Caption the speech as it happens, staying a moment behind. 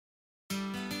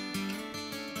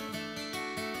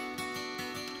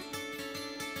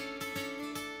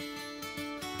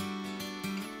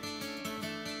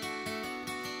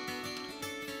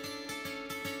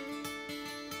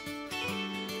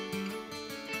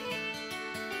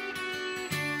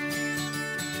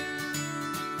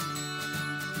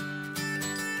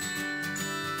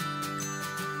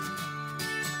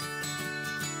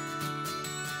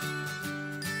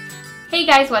Hey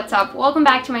guys, what's up? Welcome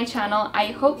back to my channel. I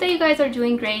hope that you guys are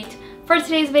doing great. For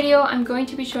today's video, I'm going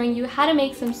to be showing you how to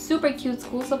make some super cute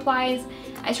school supplies.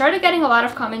 I started getting a lot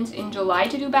of comments in July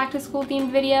to do back to school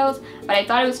themed videos, but I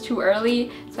thought it was too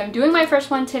early, so I'm doing my first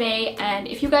one today. And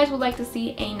if you guys would like to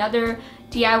see another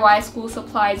DIY school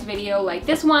supplies video like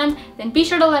this one, then be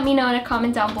sure to let me know in a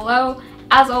comment down below.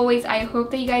 As always, I hope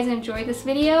that you guys enjoyed this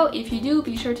video. If you do,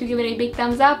 be sure to give it a big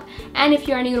thumbs up. And if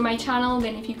you are new to my channel,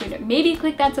 then if you could maybe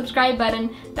click that subscribe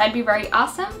button, that'd be very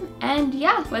awesome. And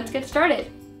yeah, let's get started.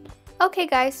 Okay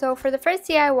guys, so for the first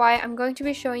DIY, I'm going to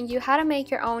be showing you how to make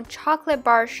your own chocolate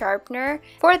bar sharpener.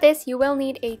 For this, you will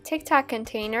need a Tic Tac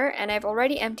container, and I've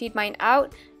already emptied mine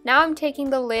out. Now I'm taking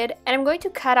the lid and I'm going to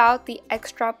cut out the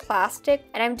extra plastic,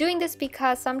 and I'm doing this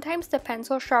because sometimes the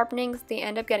pencil sharpenings, they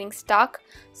end up getting stuck.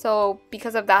 So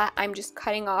because of that, I'm just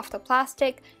cutting off the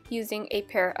plastic using a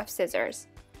pair of scissors.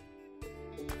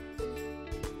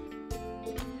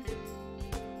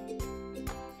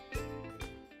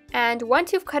 And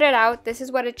once you've cut it out, this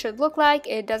is what it should look like.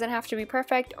 It doesn't have to be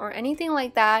perfect or anything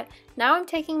like that. Now I'm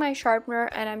taking my sharpener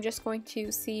and I'm just going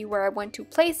to see where I want to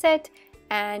place it.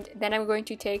 And then I'm going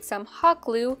to take some hot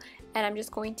glue and I'm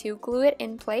just going to glue it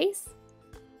in place.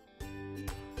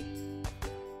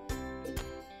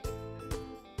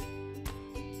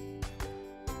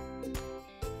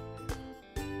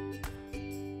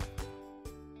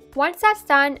 Once that's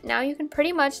done, now you can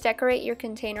pretty much decorate your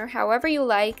container however you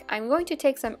like. I'm going to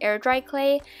take some air dry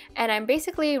clay and I'm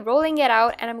basically rolling it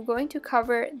out, and I'm going to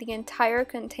cover the entire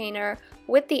container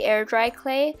with the air dry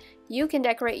clay. You can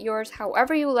decorate yours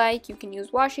however you like. You can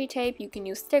use washi tape, you can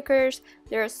use stickers.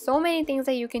 There are so many things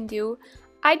that you can do.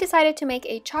 I decided to make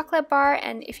a chocolate bar,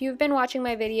 and if you've been watching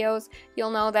my videos,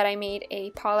 you'll know that I made a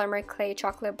polymer clay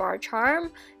chocolate bar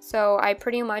charm. So I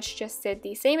pretty much just did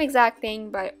the same exact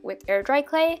thing but with air dry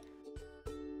clay.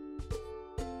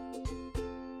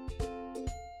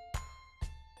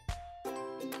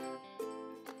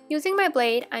 Using my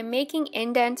blade, I'm making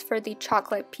indents for the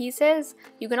chocolate pieces.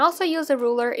 You can also use a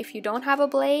ruler if you don't have a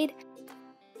blade.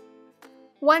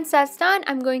 Once that's done,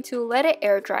 I'm going to let it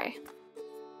air dry.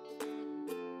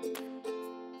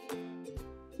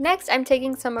 Next, I'm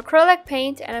taking some acrylic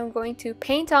paint and I'm going to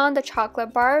paint on the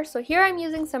chocolate bar. So here I'm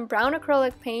using some brown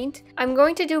acrylic paint. I'm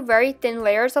going to do very thin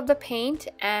layers of the paint,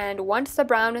 and once the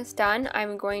brown is done,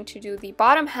 I'm going to do the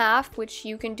bottom half, which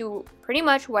you can do pretty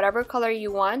much whatever color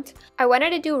you want. I wanted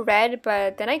to do red,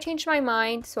 but then I changed my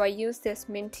mind, so I used this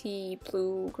minty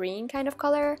blue-green kind of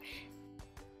color.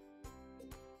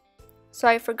 So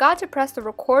I forgot to press the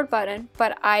record button,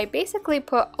 but I basically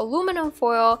put aluminum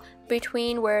foil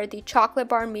between where the chocolate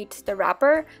bar meets the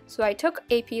wrapper. So I took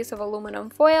a piece of aluminum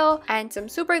foil and some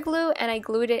super glue and I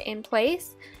glued it in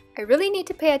place. I really need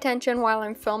to pay attention while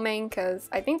I'm filming because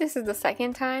I think this is the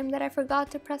second time that I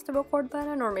forgot to press the record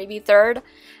button, or maybe third.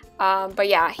 But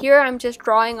yeah, here I'm just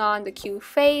drawing on the cute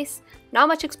face. Not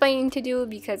much explaining to do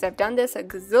because I've done this a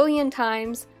gazillion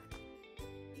times.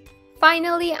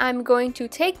 Finally, I'm going to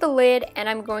take the lid and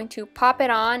I'm going to pop it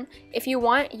on. If you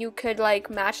want, you could like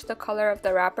match the color of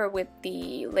the wrapper with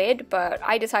the lid, but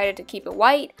I decided to keep it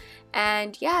white.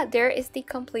 And yeah, there is the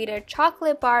completed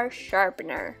chocolate bar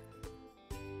sharpener.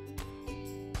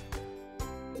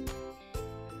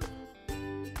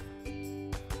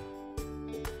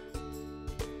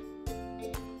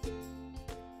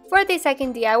 For the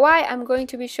second DIY, I'm going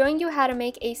to be showing you how to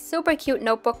make a super cute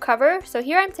notebook cover. So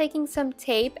here I'm taking some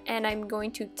tape and I'm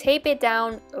going to tape it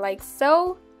down like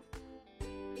so.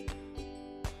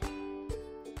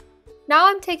 Now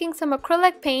I'm taking some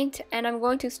acrylic paint and I'm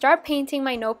going to start painting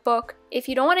my notebook. If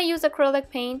you don't want to use acrylic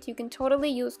paint, you can totally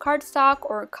use cardstock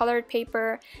or colored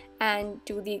paper and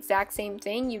do the exact same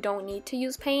thing. You don't need to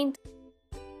use paint.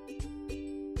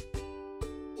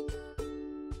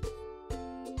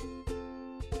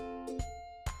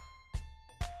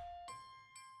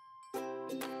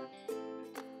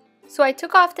 So I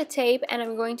took off the tape and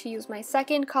I'm going to use my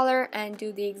second color and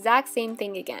do the exact same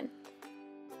thing again.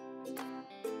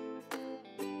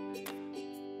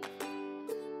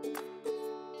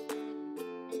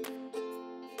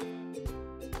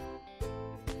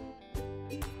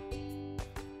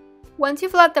 Once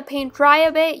you've let the paint dry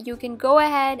a bit, you can go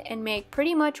ahead and make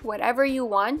pretty much whatever you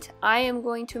want. I am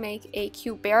going to make a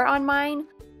cute bear on mine.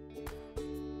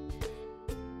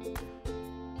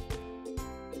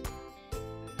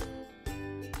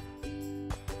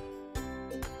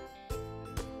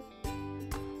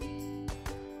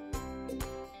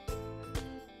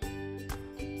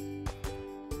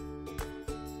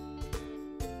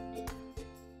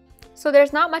 So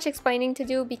there's not much explaining to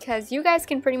do because you guys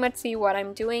can pretty much see what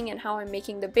I'm doing and how I'm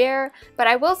making the bear. But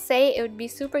I will say it would be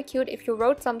super cute if you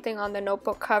wrote something on the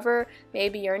notebook cover,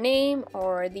 maybe your name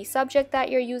or the subject that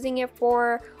you're using it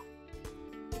for.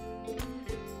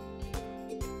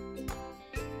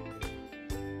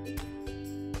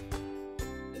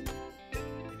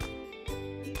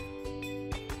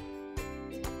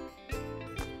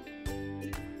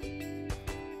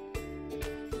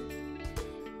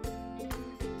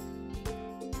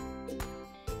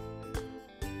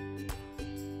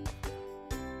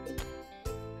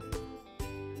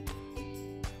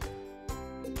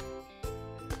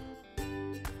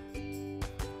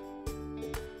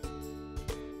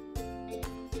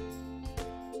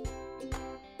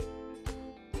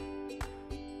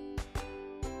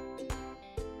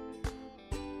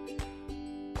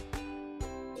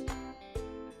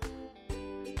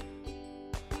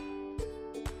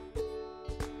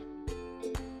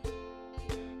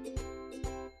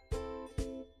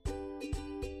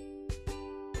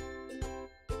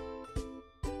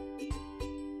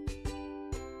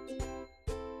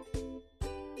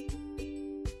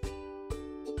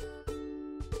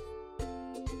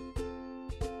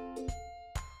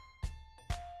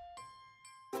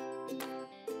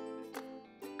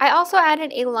 I also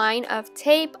added a line of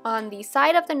tape on the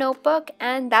side of the notebook,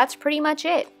 and that's pretty much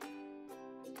it.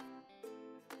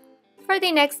 For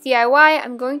the next DIY,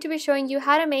 I'm going to be showing you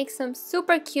how to make some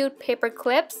super cute paper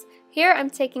clips. Here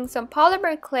I'm taking some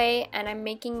polymer clay and I'm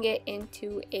making it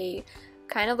into a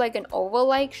kind of like an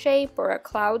oval-like shape or a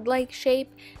cloud-like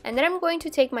shape, and then I'm going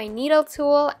to take my needle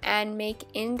tool and make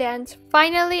indents.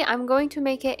 Finally, I'm going to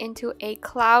make it into a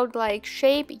cloud-like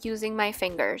shape using my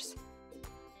fingers.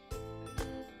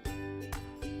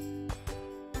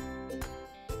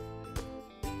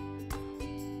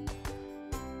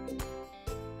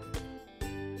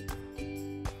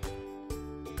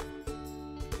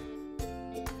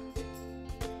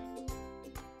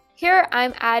 Here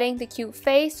I'm adding the cute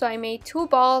face, so I made 2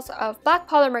 balls of black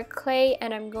polymer clay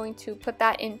and I'm going to put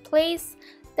that in place.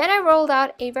 Then I rolled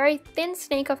out a very thin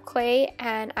snake of clay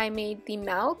and I made the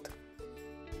mouth.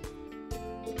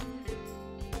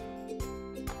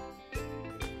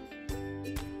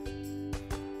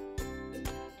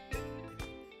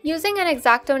 Using an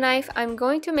X-Acto knife, I'm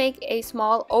going to make a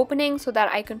small opening so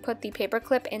that I can put the paper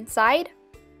clip inside.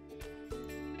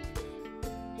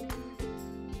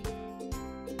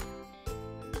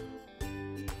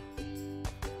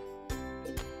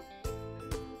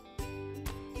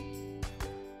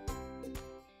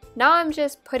 Now I'm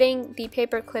just putting the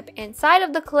paper clip inside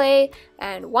of the clay,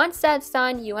 and once that's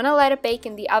done, you want to let it bake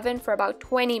in the oven for about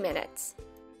 20 minutes.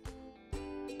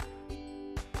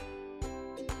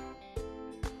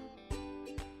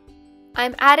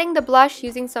 I'm adding the blush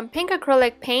using some pink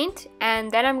acrylic paint, and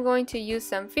then I'm going to use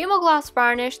some Fimo Gloss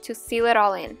varnish to seal it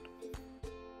all in.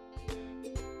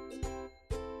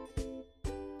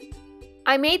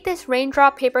 I made this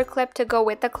raindrop paper clip to go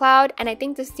with the cloud, and I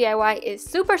think this DIY is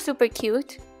super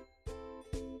cute.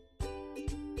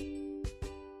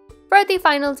 For the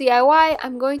final DIY,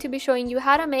 I'm going to be showing you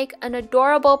how to make an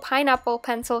adorable pineapple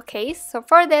pencil case. So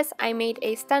for this, I made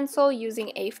a stencil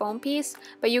using a foam piece,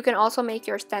 but you can also make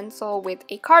your stencil with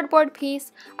a cardboard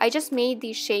piece. I just made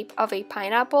the shape of a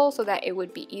pineapple so that it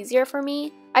would be easier for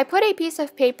me. I put a piece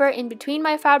of paper in between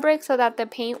my fabric so that the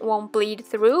paint won't bleed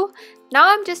through.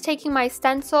 Now I'm just taking my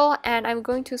stencil and I'm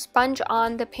going to sponge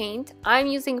on the paint. I'm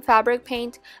using fabric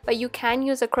paint, but you can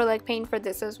use acrylic paint for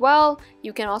this as well.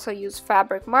 You can also use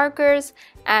fabric markers,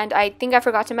 and I think I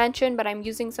forgot to mention, but I'm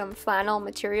using some flannel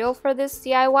material for this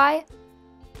DIY.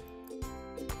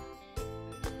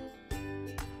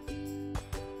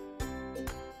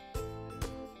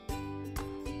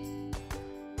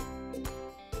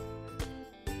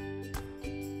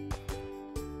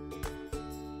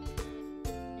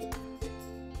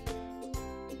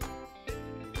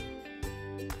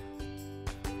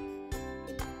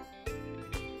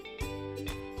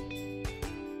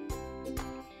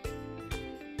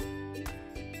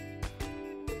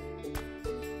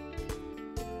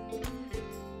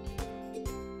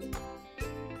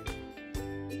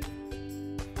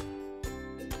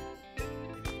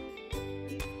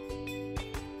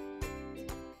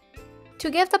 To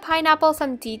give the pineapple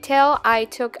some detail, I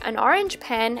took an orange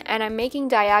pen and I'm making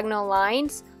diagonal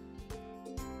lines.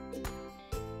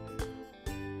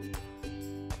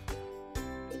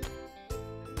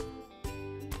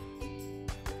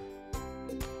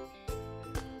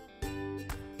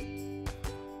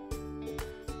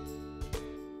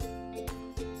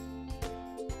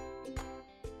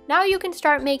 Now you can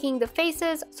start making the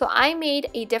faces. So I made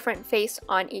a different face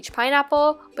on each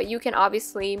pineapple, but you can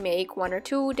obviously make 1 or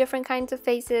 2 different kinds of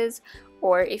faces,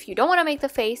 or if you don't want to make the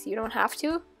face, you don't have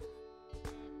to.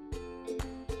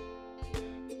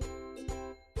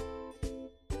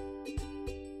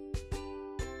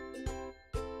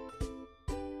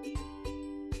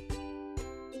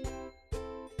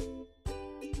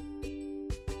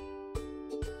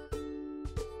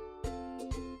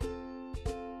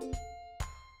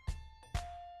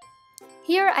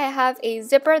 Here I have a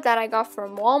zipper that I got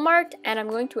from Walmart, and I'm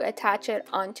going to attach it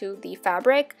onto the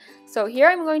fabric. So here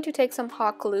I'm going to take some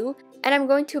hot glue, and I'm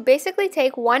going to basically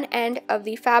take one end of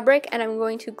the fabric and I'm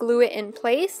going to glue it in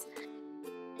place.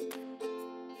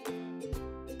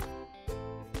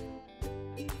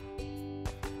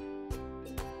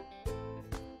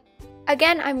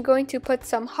 Again, I'm going to put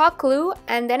some hot glue,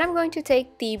 and then I'm going to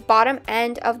take the bottom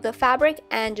end of the fabric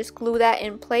and just glue that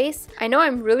in place. I know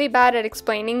I'm really bad at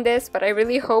explaining this, but I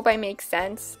really hope I make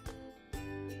sense.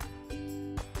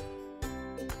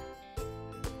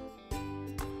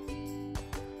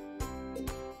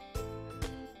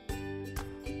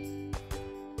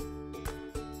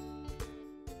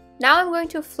 Now I'm going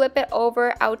to flip it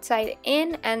over outside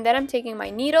in, and then I'm taking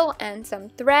my needle and some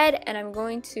thread, and I'm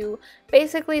going to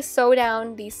basically sew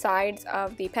down the sides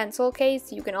of the pencil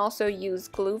case. You can also use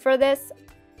glue for this.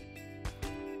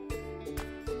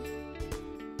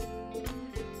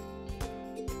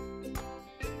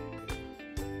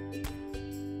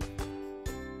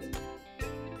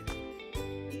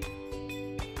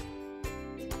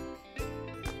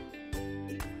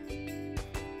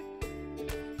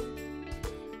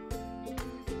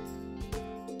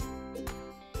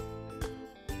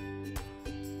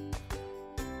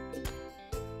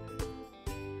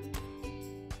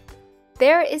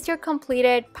 There is your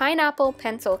completed pineapple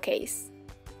pencil case.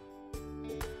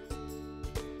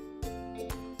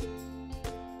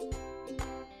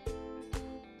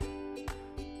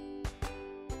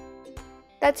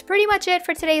 That's pretty much it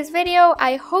for today's video.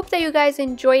 I hope that you guys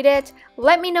enjoyed it.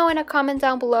 Let me know in a comment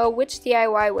down below which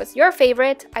DIY was your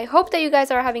favorite. I hope that you guys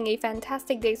are having a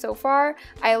fantastic day so far.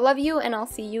 I love you, and I'll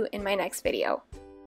see you in my next video.